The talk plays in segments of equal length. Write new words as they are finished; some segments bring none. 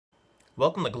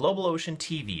Welcome to Global Ocean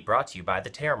TV, brought to you by the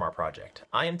TerraMar Project.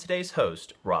 I am today's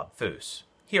host, Rob Foos.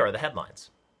 Here are the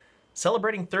headlines.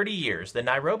 Celebrating 30 years, the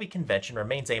Nairobi Convention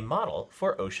remains a model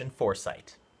for ocean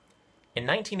foresight. In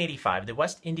 1985, the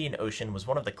West Indian Ocean was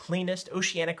one of the cleanest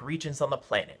oceanic regions on the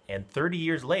planet, and 30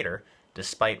 years later,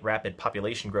 despite rapid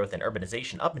population growth and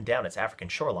urbanization up and down its African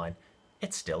shoreline,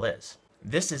 it still is.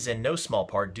 This is in no small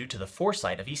part due to the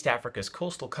foresight of East Africa's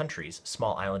coastal countries,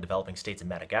 small island developing states and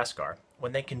Madagascar.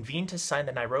 When they convened to sign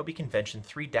the Nairobi Convention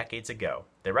 3 decades ago,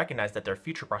 they recognized that their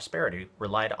future prosperity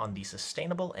relied on the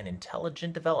sustainable and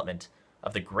intelligent development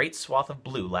of the great swath of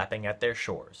blue lapping at their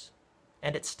shores.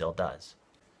 And it still does.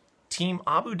 Team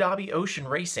Abu Dhabi Ocean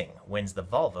Racing wins the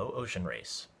Volvo Ocean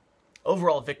Race.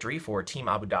 Overall victory for Team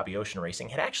Abu Dhabi Ocean Racing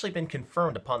had actually been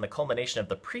confirmed upon the culmination of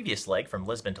the previous leg from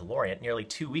Lisbon to Lorient nearly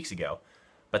 2 weeks ago,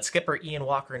 but skipper Ian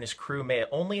Walker and his crew may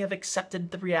only have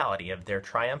accepted the reality of their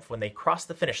triumph when they crossed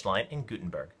the finish line in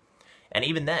Gothenburg. And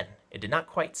even then, it did not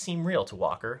quite seem real to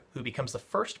Walker, who becomes the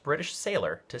first British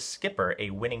sailor to skipper a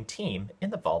winning team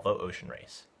in the Volvo Ocean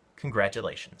Race.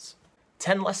 Congratulations.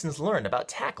 10 lessons learned about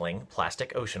tackling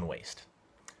plastic ocean waste.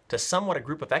 To sum what a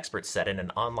group of experts said in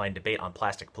an online debate on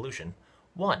plastic pollution: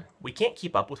 1. We can't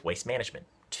keep up with waste management.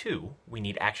 2. We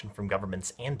need action from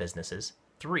governments and businesses.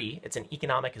 3. It's an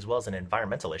economic as well as an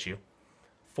environmental issue.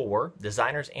 4.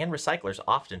 Designers and recyclers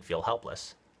often feel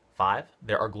helpless. 5.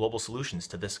 There are global solutions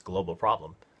to this global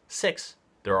problem. 6.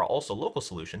 There are also local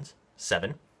solutions.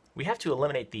 7. We have to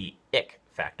eliminate the ick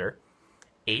factor.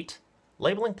 8.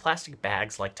 Labeling plastic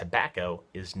bags like tobacco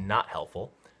is not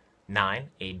helpful. 9.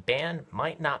 A ban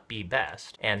might not be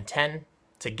best. And 10.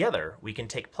 Together we can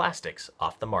take plastics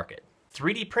off the market.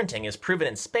 3D printing is proven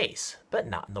in space, but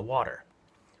not in the water.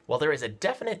 While there is a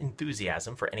definite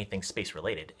enthusiasm for anything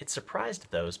space-related, it surprised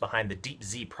those behind the Deep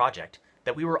Z project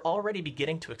that we were already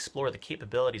beginning to explore the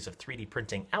capabilities of 3D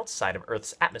printing outside of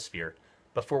Earth's atmosphere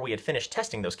before we had finished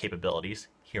testing those capabilities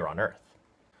here on Earth.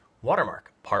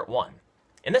 Watermark, Part 1.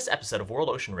 In this episode of World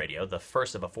Ocean Radio, the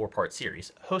first of a 4-part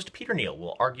series, host Peter Neal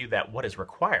will argue that what is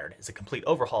required is a complete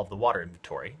overhaul of the water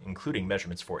inventory, including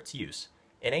measurements for its use,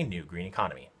 in a new green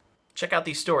economy. Check out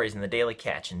these stories in the Daily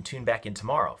Catch and tune back in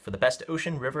tomorrow for the best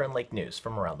ocean, river, and lake news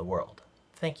from around the world.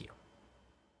 Thank you.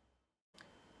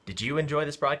 Did you enjoy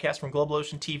this broadcast from Global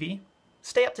Ocean TV?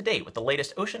 Stay up to date with the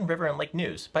latest ocean, river, and lake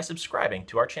news by subscribing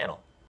to our channel.